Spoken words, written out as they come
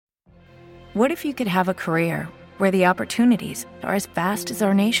What if you could have a career where the opportunities are as vast as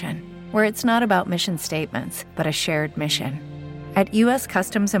our nation, where it's not about mission statements, but a shared mission? At U.S.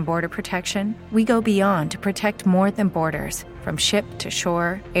 Customs and Border Protection, we go beyond to protect more than borders. From ship to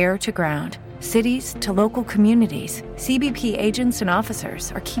shore, air to ground, cities to local communities, CBP agents and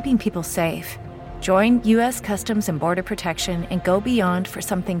officers are keeping people safe. Join U.S. Customs and Border Protection and go beyond for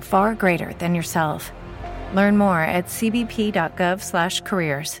something far greater than yourself. Learn more at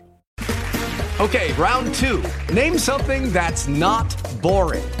cbp.gov/careers. Okay, round two. Name something that's not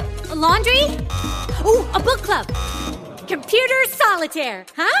boring. A laundry? Ooh, a book club. Computer solitaire,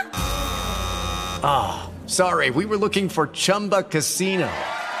 huh? Ah, oh, sorry, we were looking for Chumba Casino.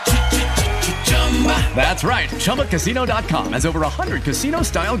 That's right, ChumbaCasino.com has over 100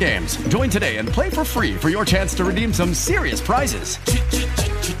 casino-style games. Join today and play for free for your chance to redeem some serious prizes.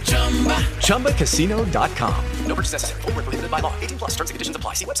 ChumbaCasino.com. No purchase necessary. Void where prohibited by law. 18+ terms and conditions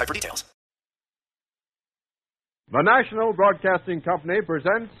apply. See website for details. The National Broadcasting Company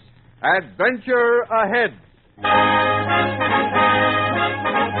presents Adventure Ahead.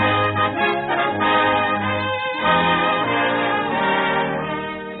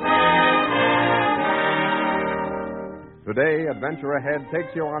 Today, Adventure Ahead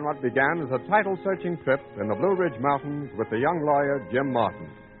takes you on what began as a title-searching trip in the Blue Ridge Mountains with the young lawyer, Jim Martin.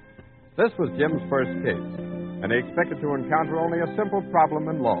 This was Jim's first case, and he expected to encounter only a simple problem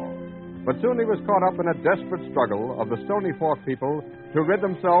in law. But soon he was caught up in a desperate struggle of the Stony Fork people to rid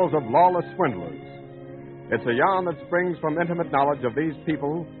themselves of lawless swindlers. It's a yarn that springs from intimate knowledge of these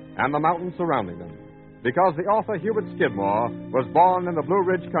people and the mountains surrounding them, because the author Hubert Skidmore was born in the Blue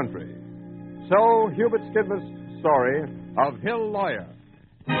Ridge country. So, Hubert Skidmore's story of Hill Lawyer.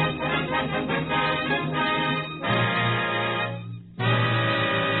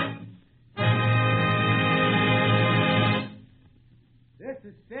 This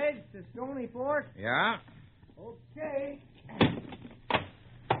is stage to Stony Fork? Yeah? Okay.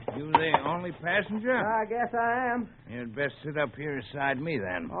 You the only passenger? I guess I am. You'd best sit up here beside me,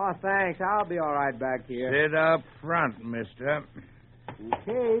 then. Oh, thanks. I'll be all right back here. Sit up front, mister.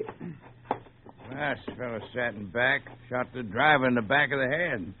 Okay. Last fellow sat in back, shot the driver in the back of the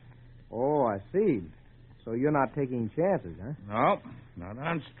head. Oh, I see. So you're not taking chances, huh? No, not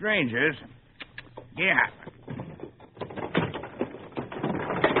on strangers. Yeah.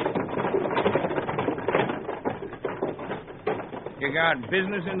 You got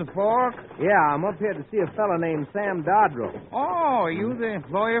business in the Fork? Yeah, I'm up here to see a fellow named Sam Dodrell. Oh, are you the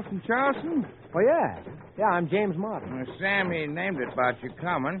lawyer from Charleston? Oh, yeah. Yeah, I'm James Martin. Sam, he named it about you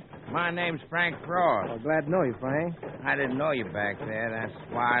coming. My name's Frank Frost. Well, glad to know you, Frank. I didn't know you back there. That's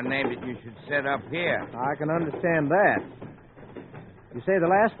why I named it you should sit up here. I can understand that. You say the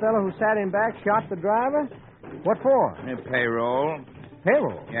last fellow who sat in back shot the driver? What for? Payroll.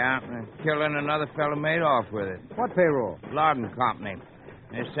 Payroll? Yeah, killing another fellow made off with it. What payroll? Logging company.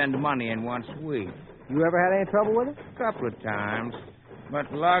 They send money in once a week. You ever had any trouble with it? A couple of times. But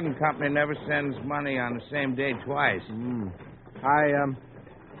the logging company never sends money on the same day twice.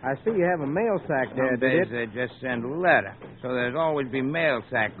 I see you have a mail sack there, Some days they just send a letter. So there's always be mail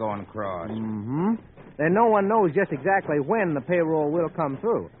sack going across. Mm-hmm. Then no one knows just exactly when the payroll will come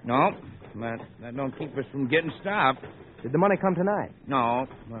through. No, but that don't keep us from getting stopped. Did the money come tonight? No,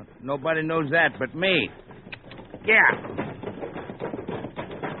 well, nobody knows that but me. Yeah.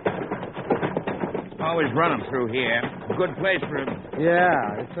 Always run 'em through here. Good place for a...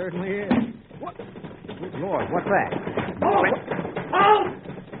 Yeah, it certainly is. What? Good Lord, what's that? Halt!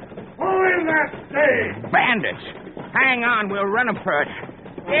 Who is that stage? Bandits! Hang on, we'll run 'em first.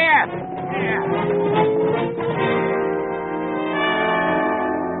 Yeah!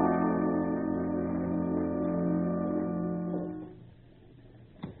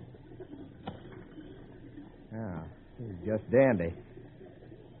 This is just dandy.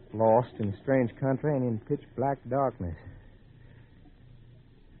 Lost in a strange country and in pitch black darkness.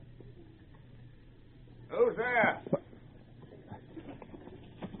 Who's there?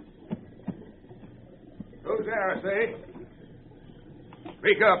 Who's there, I say?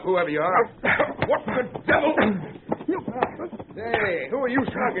 Speak up, whoever you are. What the devil? Say, who are you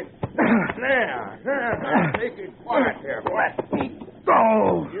slugging? There. Take it quiet there, boy.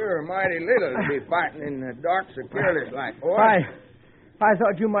 Oh! You're mighty little to be fighting in the dark so careless like, boy. I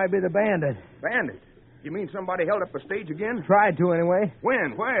thought you might be the bandit. Bandit? You mean somebody held up a stage again? Tried to, anyway.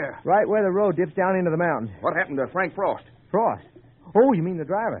 When? Where? Right where the road dips down into the mountains. What happened to Frank Frost? Frost? Oh, you mean the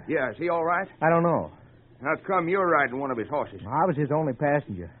driver? Yeah, is he all right? I don't know. How come you're riding one of his horses? I was his only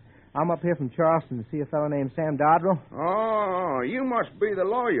passenger. I'm up here from Charleston to see a fellow named Sam Dodrell. Oh, you must be the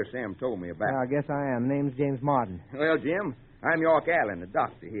lawyer Sam told me about. Yeah, I guess I am. Name's James Martin. Well, Jim, I'm York Allen, the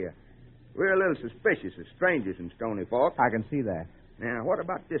doctor here. We're a little suspicious of strangers in Stony Fork. I can see that. Now, what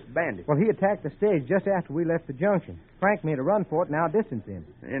about this bandit? Well, he attacked the stage just after we left the junction. Frank made a run for it and outdistanced him.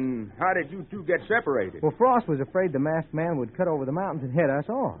 And how did you two get separated? Well, Frost was afraid the masked man would cut over the mountains and head us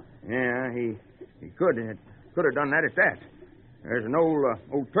off. Yeah, he could have done that at that. There's an old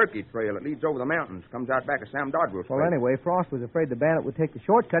turkey trail that leads over the mountains, comes out back of Sam Dodrell's Well, place. anyway, Frost was afraid the bandit would take the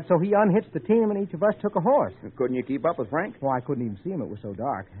shortcut, so he unhitched the team and each of us took a horse. Couldn't you keep up with Frank? Well, I couldn't even see him. It was so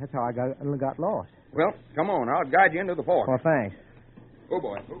dark. That's how I got lost. Well, come on. I'll guide you into the fork. Well, thanks. Oh,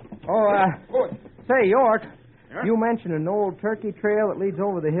 boy. Say, York, Huh? you mentioned an old turkey trail that leads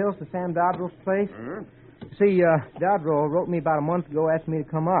over the hills to Sam Dodrell's place. Uh-huh. See, Dodrell wrote me about a month ago, asked me to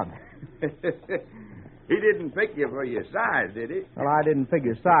come up. He didn't pick you for your size, did he? Well, I didn't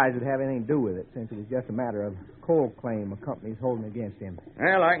figure size would have anything to do with it, since it was just a matter of coal claim a company's holding against him.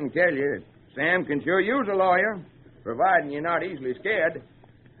 Well, I can tell you that Sam can sure use a lawyer, providing you're not easily scared.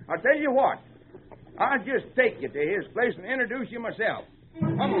 I'll tell you what. I'll just take you to his place and introduce you myself.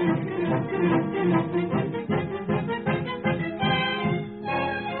 Come on.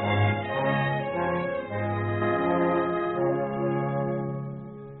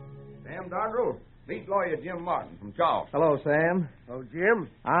 Sam Dodrell, meet lawyer Jim Martin from Charles. Hello, Sam. Oh, Jim?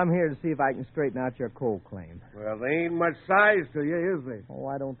 I'm here to see if I can straighten out your coal claim. Well, there ain't much size to you, is there? Oh,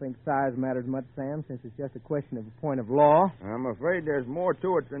 I don't think size matters much, Sam, since it's just a question of a point of law. I'm afraid there's more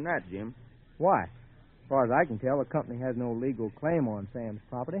to it than that, Jim. Why? As far as I can tell, the company has no legal claim on Sam's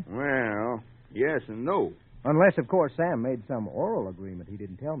property. Well, yes and no. Unless, of course, Sam made some oral agreement he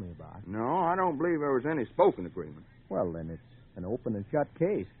didn't tell me about. No, I don't believe there was any spoken agreement. Well, then it's an open and shut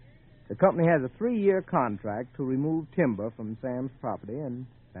case. The company has a 3-year contract to remove timber from Sam's property, and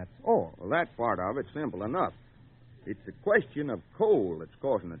that's all. Well, that part of it's simple enough. It's a question of coal that's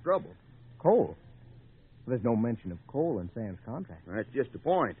causing the trouble. Coal? There's no mention of coal in Sam's contract. That's just the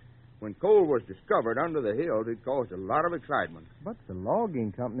point. When coal was discovered under the hills, it caused a lot of excitement. But the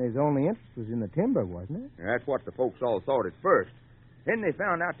logging company's only interest was in the timber, wasn't it? That's what the folks all thought at first. Then they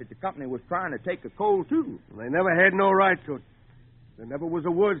found out that the company was trying to take the coal, too. They never had no right to it. There never was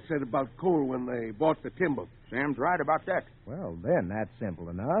a word said about coal when they bought the timber. Sam's right about that. Well, then, that's simple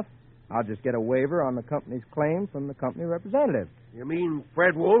enough. I'll just get a waiver on the company's claim from the company representative. You mean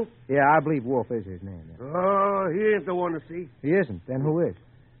Fred Wolf? Yeah, I believe Wolf is his name. Yeah. Oh, he ain't the one to see. He isn't. Then who is?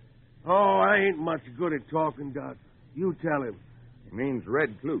 Oh, I ain't much good at talking, Doc. You tell him. It means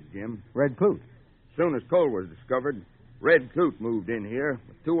Red Clute, Jim. Red Clute. As soon as coal was discovered, Red Clute moved in here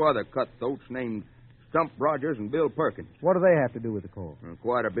with 2 other cutthroats named Stump Rogers and Bill Perkins. What do they have to do with the coal?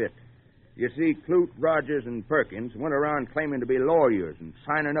 Quite a bit. You see, Clute, Rogers, and Perkins went around claiming to be lawyers and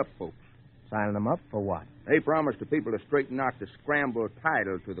signing up folks. Signing them up for what? They promised the people to straighten out the scrambled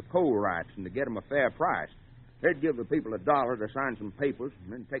title to the coal rights and to get them a fair price. They'd give the people $1 to sign some papers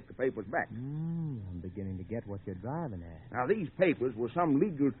and then take the papers back. I'm beginning to get what you're driving at. Now, these papers were some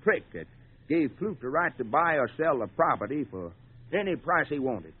legal trick that gave Clute the right to buy or sell the property for any price he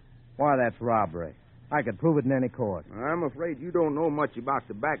wanted. Why, that's robbery. I could prove it in any court. I'm afraid you don't know much about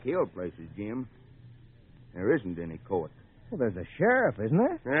the back hill places, Jim. There isn't any court. Well, there's a sheriff, isn't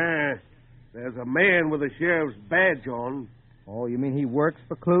there? There's a man with a sheriff's badge on. Oh, you mean he works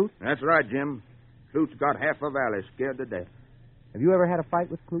for Clute? That's right, Jim. Clute's got half a valley scared to death. Have you ever had a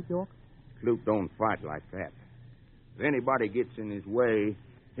fight with Clute, York? Clute don't fight like that. If anybody gets in his way,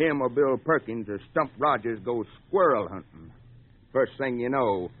 him or Bill Perkins or Stump Rogers goes squirrel hunting. First thing you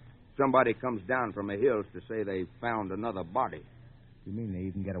know, somebody comes down from the hills to say they found another body. You mean they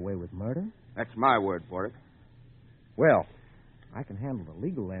even get away with murder? That's my word for it. Well, I can handle the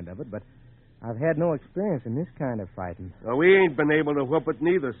legal end of it, but I've had no experience in this kind of fighting. Well, we ain't been able to whoop it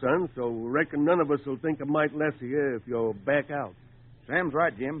neither, son, so reckon none of us will think it might lessen you if you'll back out. Sam's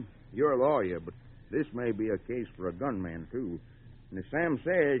right, Jim. You're a lawyer, but this may be a case for a gunman, too. And as Sam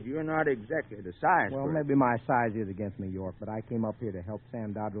says, you're not exactly the size. Well, maybe my size is against me, York, but I came up here to help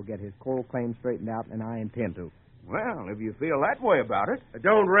Sam Dodrell get his coal claim straightened out, and I intend to. Well, if you feel that way about it. I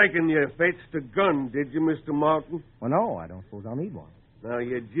don't reckon you fetched a gun, did you, Mr. Martin? Well, no, I don't suppose I'll need one. No,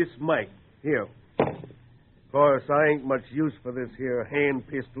 you just might. Here. Of course, I ain't much use for this here hand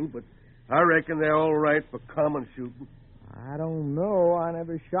pistol, but I reckon they're all right for common shooting. I don't know. I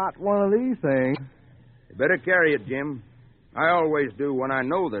never shot one of these things. You better carry it, Jim. I always do when I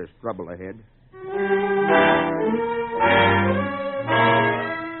know there's trouble ahead.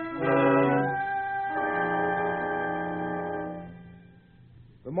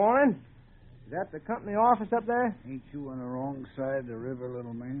 Good morning. Is that the company office up there? Ain't you on the wrong side of the river,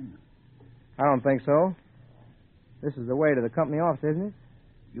 little man? I don't think so. This is the way to the company office, isn't it?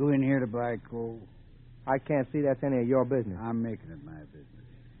 You in here to buy coal? I can't see that's any of your business. I'm making it my business.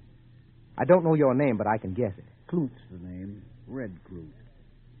 I don't know your name, but I can guess it. Clute's the name. Red Clute.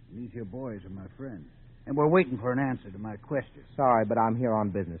 These here boys are my friends. And we're waiting for an answer to my question. Sorry, but I'm here on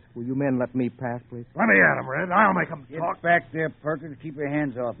business. Will you men let me pass, please? Let me at him, Red. I'll make him talk. Get back there, Perkins. Keep your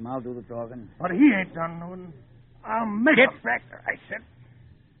hands off him. I'll do the talking. But he ain't done nothing. I'll make him. Get back there, I said.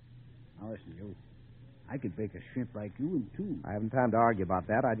 Now, listen, you. I could bake a shrimp like you in two. I haven't time to argue about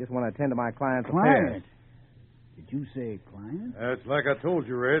that. I just want to attend to my client's affairs. Client? Did you say client? That's like I told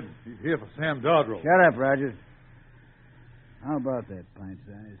you, Red. He's here for Sam Dodrell. Shut up, Rogers. How about that, pint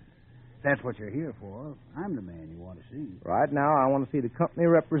size? If that's what you're here for, I'm the man you want to see. Right now, I want to see the company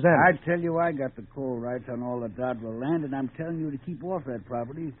represented. I tell you, I got the coal rights on all the Dodrell land, and I'm telling you to keep off that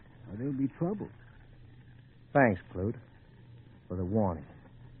property, or there'll be trouble. Thanks, Clute, for the warning.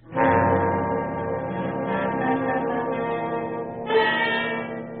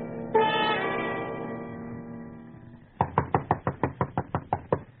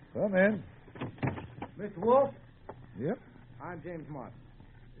 Come in. Mr. Wolf? Yep. I'm James Martin.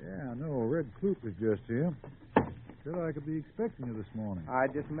 Yeah, I know. Red Clute was just here. Said I could be expecting you this morning. I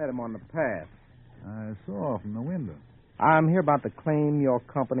just met him on the path. I saw from the window. I'm here about the claim your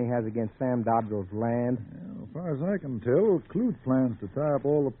company has against Sam Dodrell's land. Well, as far as I can tell, Clute plans to tie up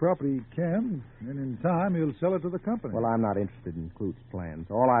all the property he can, and in time he'll sell it to the company. Well, I'm not interested in Clute's plans.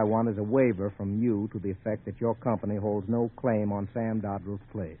 All I want is a waiver from you to the effect that your company holds no claim on Sam Dodrell's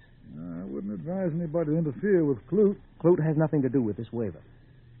place. I wouldn't advise anybody to interfere with Clute. Clute has nothing to do with this waiver.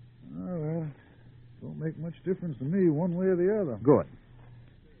 Oh, well, don't make much difference to me one way or the other. Good.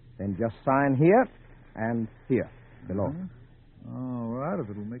 Then just sign here and here, below. All right, if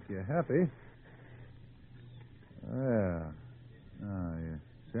it'll make you happy. Yeah. Now, you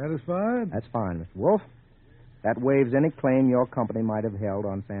satisfied? That's fine, Mr. Wolf. That waives any claim your company might have held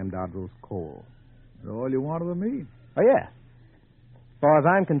on Sam Dodrell's coal. That's all you wanted of me? Oh, yeah. As far as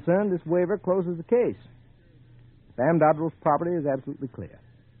I'm concerned, this waiver closes the case. Sam Dodrell's property is absolutely clear.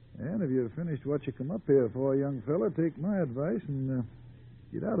 And if you've finished what you come up here for, young fella, take my advice and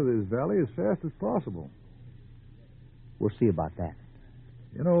get out of this valley as fast as possible. We'll see about that.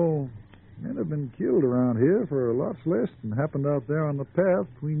 You know, men have been killed around here for lots less than happened out there on the path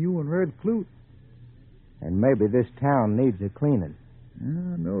between you and Red Clute. And maybe this town needs a cleaning.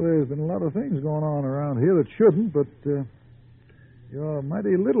 Yeah, I know there's been a lot of things going on around here that shouldn't, but you're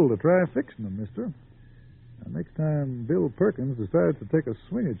mighty little to try fixing them, mister. Now, next time Bill Perkins decides to take a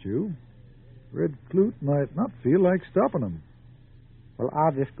swing at you, Red Clute might not feel like stopping him. Well,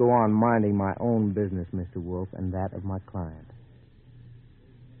 I'll just go on minding my own business, Mr. Wolf, and that of my client.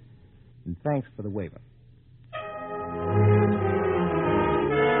 And thanks for the waiver.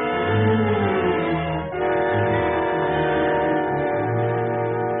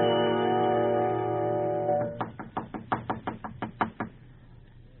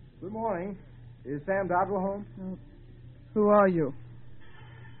 Good morning. Is Sam Dodrell home? Who are you?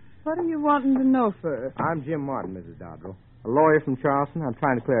 What are you wanting to know first? I'm Jim Martin, Mrs. Dodrell. A lawyer from Charleston. I'm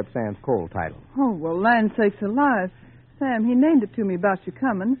trying to clear up Sam's coal title. Oh, well, land sakes alive. Sam, he named it to me about you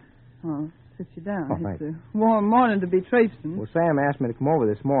coming. Oh, sit you down. Oh, it's thanks. a warm morning to be traipsing. Well, Sam asked me to come over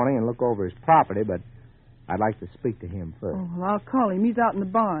this morning and look over his property, but I'd like to speak to him first. Oh, well, I'll call him. He's out in the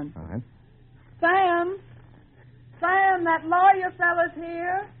barn. All right. Sam! Sam, that lawyer fella's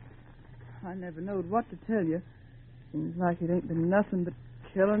here. I never knowed what to tell you. Seems like it ain't been nothing but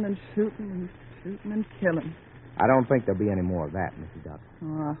killing and shooting and shooting and killing. I don't think there'll be any more of that, Mrs. Dodrell.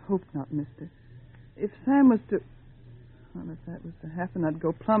 Oh, I hope not, mister. If Sam was to... Well, if that was to happen, I'd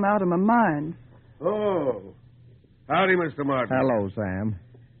go plumb out of my mind. Oh. Howdy, Mr. Martin. Hello, Sam.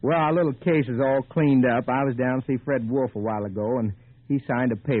 Well, our little case is all cleaned up. I was down to see Fred Wolf a while ago, and he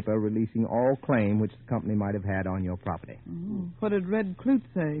signed a paper releasing all claim which the company might have had on your property. Oh, what did Red Clute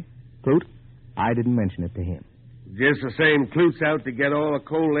say? Clute? I didn't mention it to him. Just the same, Clute's out to get all the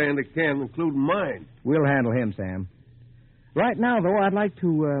coal land he can, including mine. We'll handle him, Sam. Right now, though, I'd like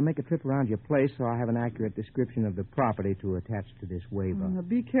to make a trip around your place so I have an accurate description of the property to attach to this waiver. Now,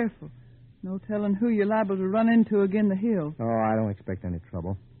 be careful. No telling who you're liable to run into again the hill. Oh, I don't expect any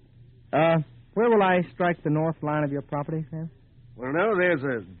trouble. Where will I strike the north line of your property, Sam? Well, now, there's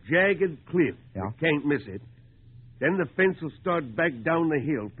a jagged cliff. Yeah. You can't miss it. Then the fence will start back down the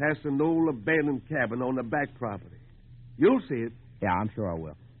hill, past an old abandoned cabin on the back property. You'll see it. Yeah, I'm sure I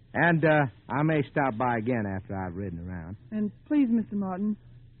will. And I may stop by again after I've ridden around. And please, Mr. Martin,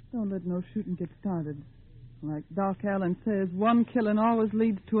 don't let no shooting get started. Like Doc Allen says, one killing always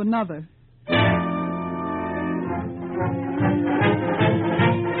leads to another.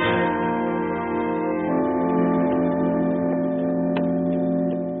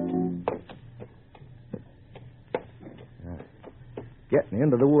 Getting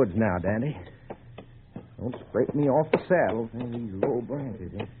Into the woods now, Dandy. Don't scrape me off the saddle. These low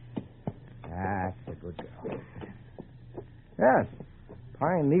branches, eh? That's a good girl. Yeah,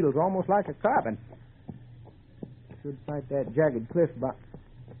 pine needle's almost like a carpet. Should sight that jagged cliff box.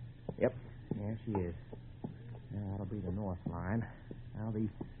 Yep, there she is. Now, that'll be the north line. Now these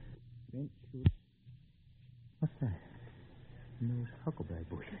bench shoots. What's that? Those huckleberry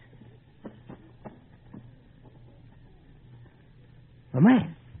bushes. A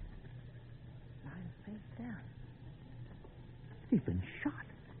man. Lying face down. He's been shot.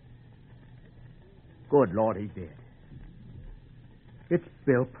 Good Lord, he's dead. It's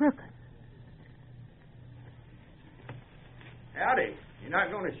Bill Perkins. Howdy. You're not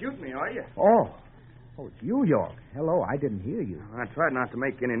going to shoot me, are you? Oh, it's you, York. Hello, I didn't hear you. I tried not to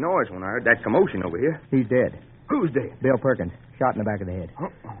make any noise when I heard that commotion over here. He's dead. Who's dead? Bill Perkins, shot in the back of the head.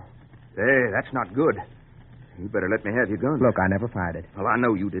 Hey, that's not good. You better let me have your gun. Look, I never fired it. Well, I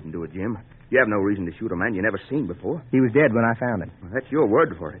know you didn't do it, Jim. You have no reason to shoot a man you never seen before. He was dead when I found him. Well, that's your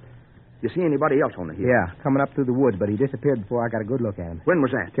word for it. You see anybody else on the hill? Yeah, coming up through the woods, but he disappeared before I got a good look at him. When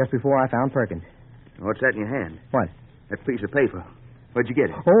was that? Just before I found Perkins. What's that in your hand? What? That piece of paper. Where'd you get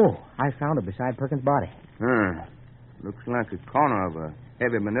it? Oh, I found it beside Perkins' body. Looks like a corner of a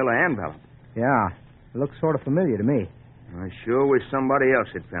heavy manila envelope. Yeah, it looks sort of familiar to me. I sure wish somebody else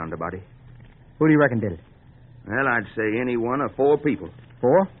had found the body. Who do you reckon did it? Well, I'd say any one of 4 people.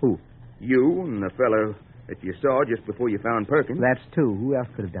 4? Who? You and the fellow that you saw just before you found Perkins. That's 2. Who else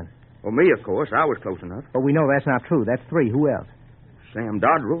could have done it? Well, me, of course. I was close enough. But we know that's not true. That's 3. Who else? Sam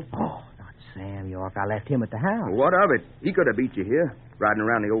Dodrell. Oh, not Sam, York. I left him at the house. Well, what of it? He could have beat you here, riding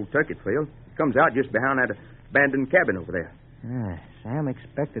around the old turkey trail. Comes out just behind that abandoned cabin over there. Sam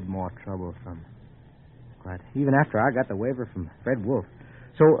expected more trouble from him. But even after I got the waiver from Fred Wolf.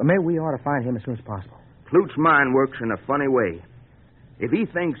 So maybe we ought to find him as soon as possible. Clute's mind works in a funny way. If he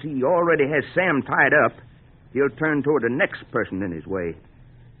thinks he already has Sam tied up, he'll turn toward the next person in his way.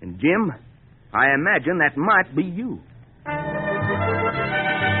 And, Jim, I imagine that might be you.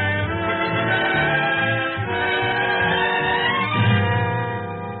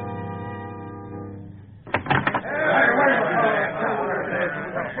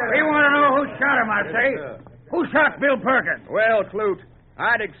 We want to know who shot him, I say. Who shot Bill Perkins? Well, Clute,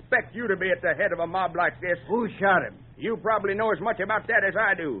 I'd expect you to be at the head of a mob like this. Who shot him? You probably know as much about that as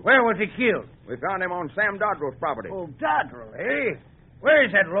I do. Where was he killed? We found him on Sam Dodrell's property. Oh, Dodrell, eh?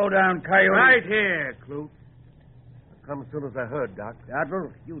 Where's that low-down coyote? Right here, Clute. I come as soon as I heard, Doc.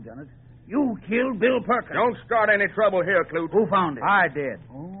 Dodrell, you done it. You killed Bill Perkins. Don't start any trouble here, Clute. Who found it? I did.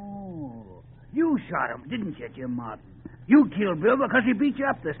 Oh, you shot him, didn't you, Jim Martin? You killed Bill because he beat you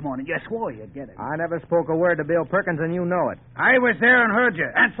up this morning. You swore you'd get it. I never spoke a word to Bill Perkins, and you know it. I was there and heard you,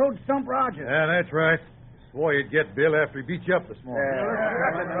 and so did Stump Rogers. Yeah, that's right. Swore you'd get Bill after he beat you up this morning.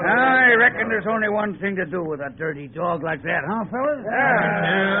 I reckon there's only one thing to do with a dirty dog like that, huh, fellas?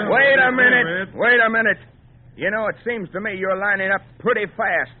 Wait a minute. You know, it seems to me you're lining up pretty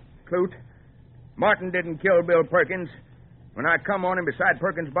fast, Clute. Martin didn't kill Bill Perkins. When I come on him beside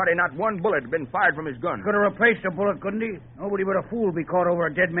Perkins' body, not one bullet had been fired from his gun. Could have replaced a bullet, couldn't he? Nobody but a fool be caught over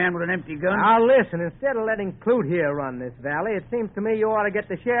a dead man with an empty gun. Now, listen, instead of letting Clute here run this valley, it seems to me you ought to get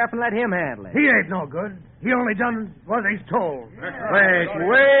the sheriff and let him handle it. He ain't no good. He only done what he's told.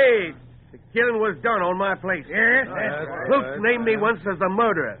 Wait. The killing was done on my place. Yes? Clute named me once as the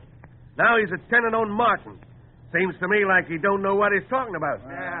murderer. Now he's a tenant on Martin. Seems to me like he don't know what he's talking about.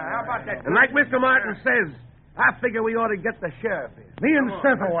 How about that? And like Mr. Martin says, I figure we ought to get the sheriff in. Me and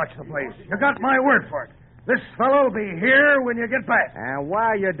Seth will watch the place. You got my word for it. This fellow will be here when you get back. And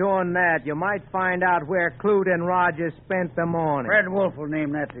while you're doing that, you might find out where Clute and Rogers spent the morning. Fred Wolf will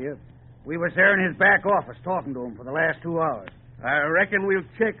name that to you. We was there in his back office talking to him for the last 2 hours. I reckon we'll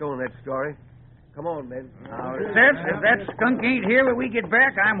check on that story. Come on, men. Now, Seth, if that skunk ain't here when we get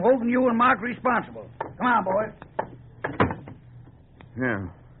back, I'm holding you and Mark responsible. Come on, boys. Yeah.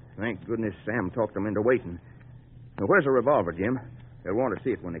 Thank goodness Sam talked them into waiting. Now, where's the revolver, Jim? They'll want to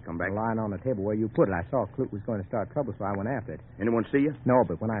see it when they come back. Lying on the table where you put it. I saw Clute was going to start trouble, so I went after it. Anyone see you? No,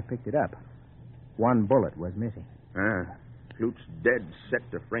 but when I picked it up, 1 bullet was missing. Clute's dead set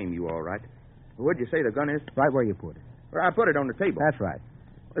to frame you, all right. Where'd you say the gun is? Right where you put it. Where I put it on the table. That's right.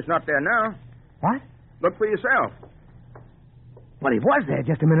 It's not there now. What? Look for yourself. Well, he was there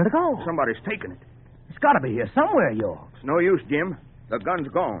just a minute ago. Somebody's taken it. It's got to be here somewhere, York. It's no use, Jim. The gun's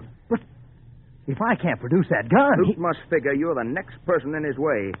gone. But if I can't produce that gun... Clute must figure you're the next person in his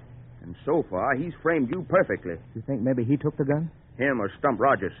way. And so far, he's framed you perfectly. You think maybe he took the gun? Him or Stump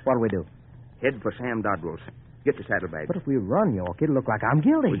Rogers. What'll we do? Head for Sam Dodrell's. Get the saddlebag. But if we run, York, it'll look like I'm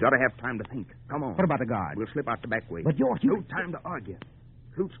guilty. We gotta have time to think. Come on. What about the guard? We'll slip out the back way. But, York, No time to argue.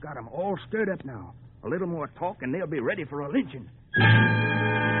 Clute's got 'em all stirred up now. A little more talk, and they'll be ready for a lynching.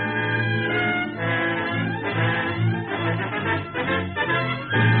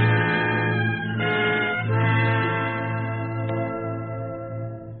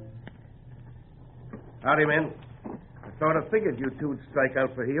 Howdy, men. I sort of figured you two would strike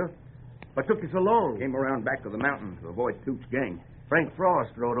out for here. What took you so long? Came around back to the mountain to avoid Clute's gang. Frank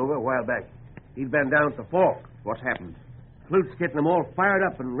Frost rode over a while back. He'd been down at the fork. What's happened? Clute's getting them all fired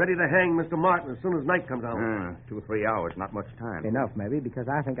up and ready to hang Mr. Martin as soon as night comes on. 2 or 3 hours, not much time. Enough, maybe, because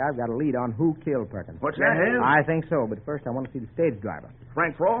I think I've got a lead on who killed Perkins. What's that? I think so, but first I want to see the stage driver.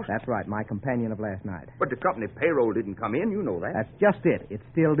 Frank Frost? That's right, my companion of last night. But the company payroll didn't come in, you know that. That's just it. It's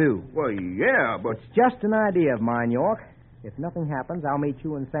still due. Well, yeah, but... It's just an idea of mine, York. If nothing happens, I'll meet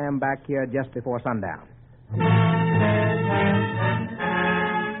you and Sam back here just before sundown.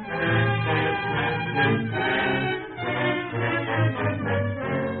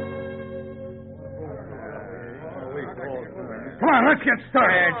 Come on, let's get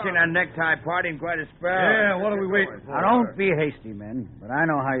started. Yeah, it's in a necktie party and quite a spell. Yeah, what are we waiting for? Now, don't be hasty, men, but I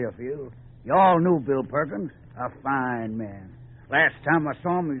know how you feel. You all knew Bill Perkins, a fine man. Last time I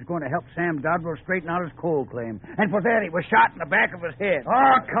saw him, he was going to help Sam Dodwell straighten out his coal claim. And for that, he was shot in the back of his head.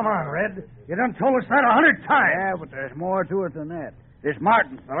 Oh, come on, Red. You done told us that 100 times. Yeah, but there's more to it than that. This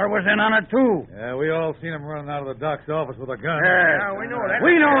Martin feller was in on it, too. Yeah, we all seen him running out of the doc's office with a gun. Yeah, we know that.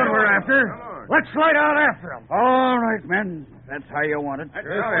 We know what we're after. Let's slide out after him. All right, men. That's how you want it.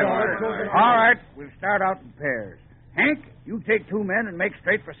 All right, we'll start out in pairs. Hank, you take 2 men and make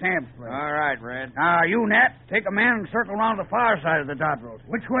straight for Sam's place. All right, Red. Now, you, Nat, take a man and circle around the far side of the Dodge Road.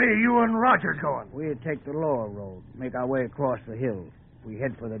 Which way are you and Rogers going? We'll take the lower road, make our way across the hills. If we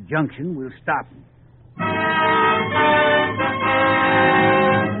head for the junction, we'll stop them.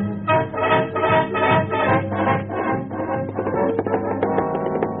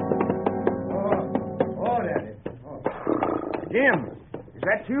 Jim, is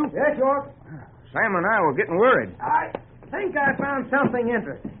that you? Yes, York. Sam and I were getting worried. I think I found something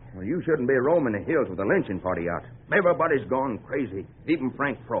interesting. Well, you shouldn't be roaming the hills with a lynching party out. Everybody's gone crazy, even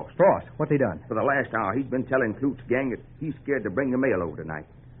Frank Frost. Frost, what's he done? For the last hour, he's been telling Clute's gang that he's scared to bring the mail over tonight.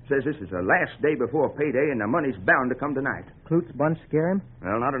 Says this is the last day before payday and the money's bound to come tonight. Clute's bunch scare him?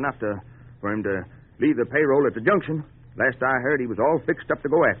 Well, not enough for him to leave the payroll at the junction. Last I heard, he was all fixed up to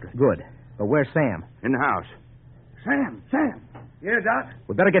go after it. Good. But where's Sam? In the house. Sam. Yeah, Doc?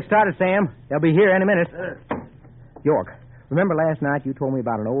 We better get started, Sam. They'll be here any minute. York, remember last night you told me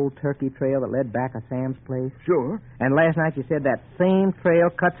about an old turkey trail that led back of Sam's place? Sure. And last night you said that same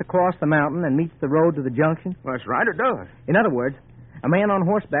trail cuts across the mountain and meets the road to the junction? Well, that's right, it does. In other words, a man on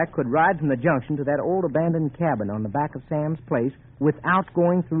horseback could ride from the junction to that old abandoned cabin on the back of Sam's place without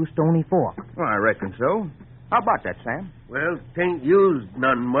going through Stony Fork. Well, I reckon so. How about that, Sam? Well, tain't used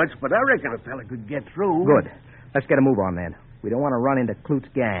none much, but I reckon a fella could get through. Good. Let's get a move on, then. We don't want to run into Clute's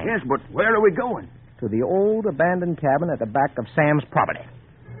gang. Yes, but where are we going? To the old abandoned cabin at the back of Sam's property.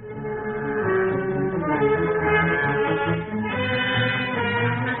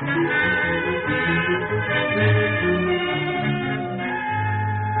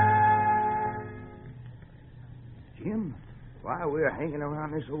 Jim, why we're hanging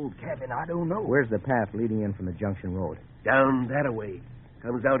around this old cabin, I don't know. Where's the path leading in from the junction road? Down that-a-way.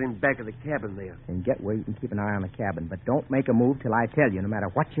 Comes out in back of the cabin there. And get where you can keep an eye on the cabin, but don't make a move till I tell you, no matter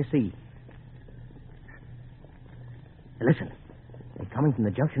what you see. Hey, listen. They coming from the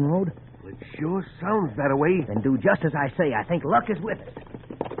junction road? Well, it sure sounds that-a-way. Then do just as I say. I think luck is with us.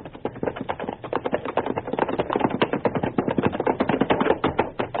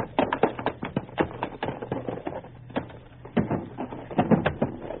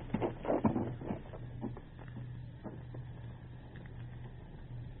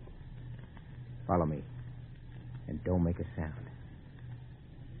 Follow me. And don't make a sound.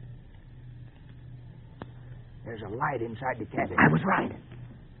 There's a light inside the cabin. I was right.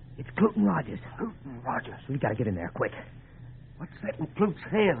 It's Clute and Rogers. Clute and Rogers. We gotta get in there quick. What's that in Clute's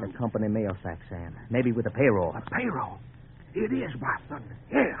hand? The company mail sack, Sam. Maybe with a payroll. A payroll? It is, by thunder.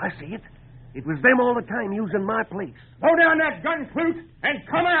 Yeah, I see it. It was them all the time using my place. Throw down that gun, Clute, and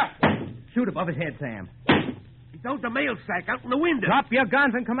come out. Shoot above his head, Sam. He throwed the mail sack out in the window. Drop your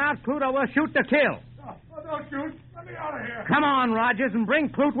guns and come out, Clute, or we'll shoot to kill. Oh, don't shoot. Let me out of here. Come on, Rogers, and bring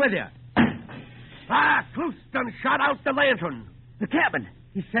Clute with you. Clute's done shot out the lantern. The cabin.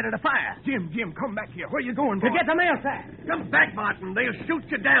 He set it afire. Jim, come back here. Where you going, boy? To get the mail sack. Come back, Martin. They'll shoot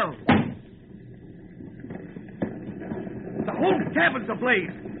you down. The whole cabin's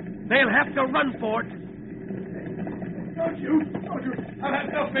ablaze. They'll have to run for it. Don't shoot. Don't shoot. I've had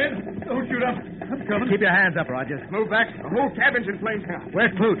enough, men. Don't shoot up. I'm coming. Keep your hands up, Rogers. Move back. The whole cabin's in flames now.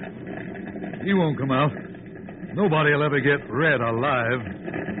 Where's Clute? He won't come out. Nobody will ever get Red alive.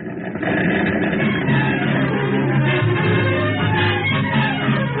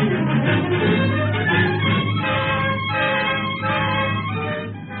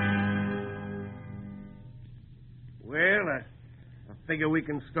 Well, I figure we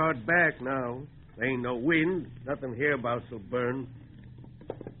can start back now. There ain't no wind. Nothing hereabouts will burn.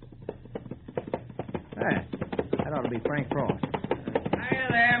 Hey, that ought to be Frank Frost. Hiya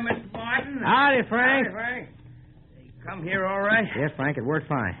there, Mr. Martin. Howdy, Frank. Howdy, Frank. You come here all right? Yes, Frank, it worked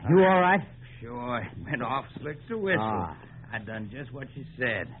fine. You all right? Sure. Went off slick as a whistle. Ah. I done just what you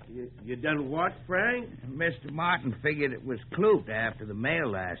said. You done what, Frank? Mr. Martin figured it was Clute after the mail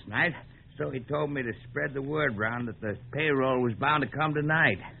last night, so he told me to spread the word round that the payroll was bound to come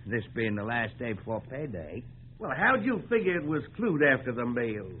tonight, this being the last day before payday. Well, how'd you figure it was Clute after the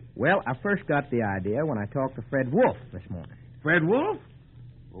mail? Well, I first got the idea when I talked to Fred Wolf this morning. Fred Wolf?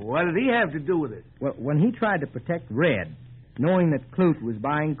 What did he have to do with it? Well, when he tried to protect Red, knowing that Clute was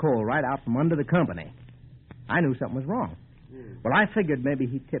buying coal right out from under the company, I knew something was wrong. Well, I figured maybe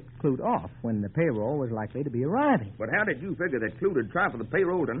he tipped Clute off when the payroll was likely to be arriving. But how did you figure that Clute would try for the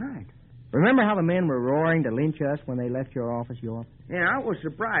payroll tonight? Remember how the men were roaring to lynch us when they left your office, York? Yeah, I was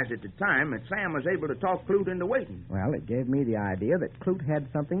surprised at the time that Sam was able to talk Clute into waiting. Well, it gave me the idea that Clute had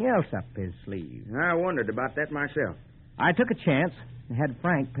something else up his sleeve. I wondered about that myself. I took a chance and had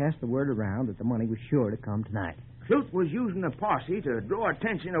Frank pass the word around that the money was sure to come tonight. Clute was using the posse to draw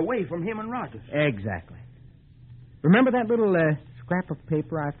attention away from him and Rogers. Exactly. Remember that little scrap of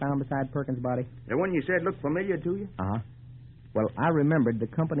paper I found beside Perkins' body? The one you said looked familiar to you? Uh-huh. Well, I remembered the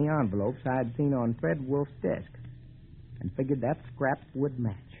company envelopes I'd seen on Fred Wolf's desk and figured that scrap would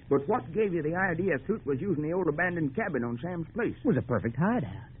match. But what gave you the idea Clute was using the old abandoned cabin on Sam's place? It was a perfect hideout.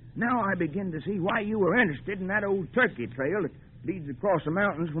 Now I begin to see why you were interested in that old turkey trail that leads across the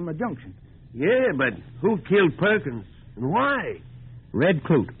mountains from the junction. Yeah, but who killed Perkins and why? Red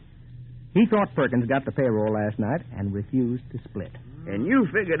Clute. He thought Perkins got the payroll last night and refused to split. And you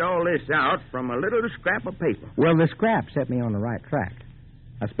figured all this out from a little scrap of paper. Well, the scrap set me on the right track.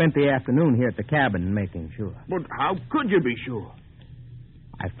 I spent the afternoon here at the cabin making sure. But how could you be sure?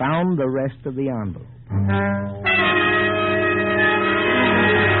 I found the rest of the envelope.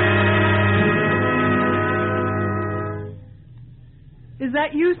 Is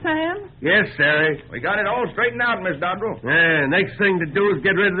that you, Sam? Yes, Sally. We got it all straightened out, Miss Dodrell. Yeah, next thing to do is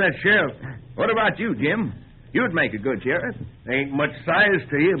get rid of that sheriff. What about you, Jim? You'd make a good sheriff. Ain't much size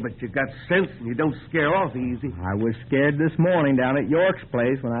to you, but you got sense and you don't scare off easy. I was scared this morning down at York's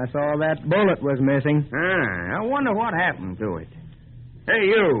place when I saw that bullet was missing. I wonder what happened to it. Hey,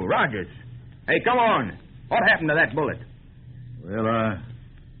 you, Rogers. Hey, come on. What happened to that bullet? Well,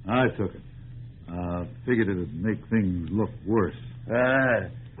 I took it. Figured it'd make things look worse.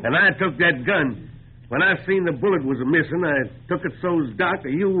 And I took that gun. When I seen the bullet was missing, I took it so's Doc or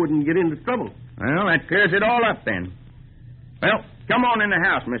you wouldn't get into trouble. Well, that clears it all up then. Well, come on in the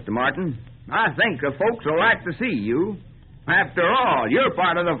house, Mr. Martin. I think the folks will like to see you. After all, you're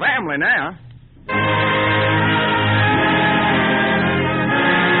part of the family now.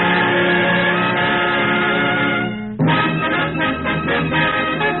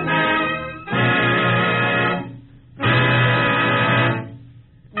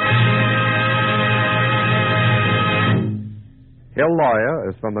 Hill Lawyer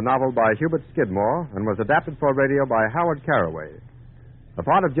is from the novel by Hubert Skidmore and was adapted for radio by Howard Carraway. The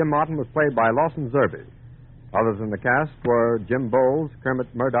part of Jim Martin was played by Lawson Zerbe. Others in the cast were Jim Bowles,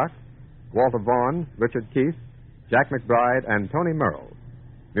 Kermit Murdoch, Walter Vaughn, Richard Keith, Jack McBride, and Tony Merle.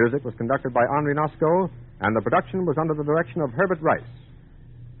 Music was conducted by Henri Nosco, and the production was under the direction of Herbert Rice.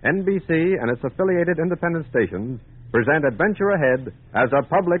 NBC and its affiliated independent stations present Adventure Ahead as a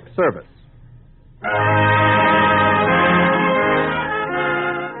public service.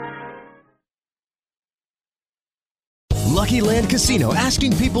 Lucky Land Casino,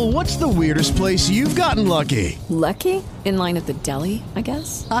 asking people, what's the weirdest place you've gotten lucky? Lucky? In line at the deli, I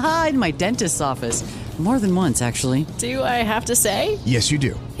guess? Aha, in my dentist's office. More than once, actually. Do I have to say? Yes, you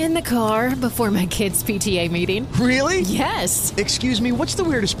do. In the car before my kids' PTA meeting. Really? Yes. Excuse me, what's the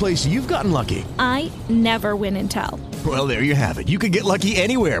weirdest place you've gotten lucky? I never win and tell. Well, there you have it. You can get lucky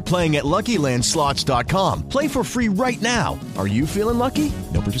anywhere, playing at LuckyLandSlots.com. Play for free right now. Are you feeling lucky?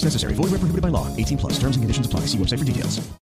 No purchase necessary. Void where prohibited by law. 18+. Terms and conditions apply. See website for details.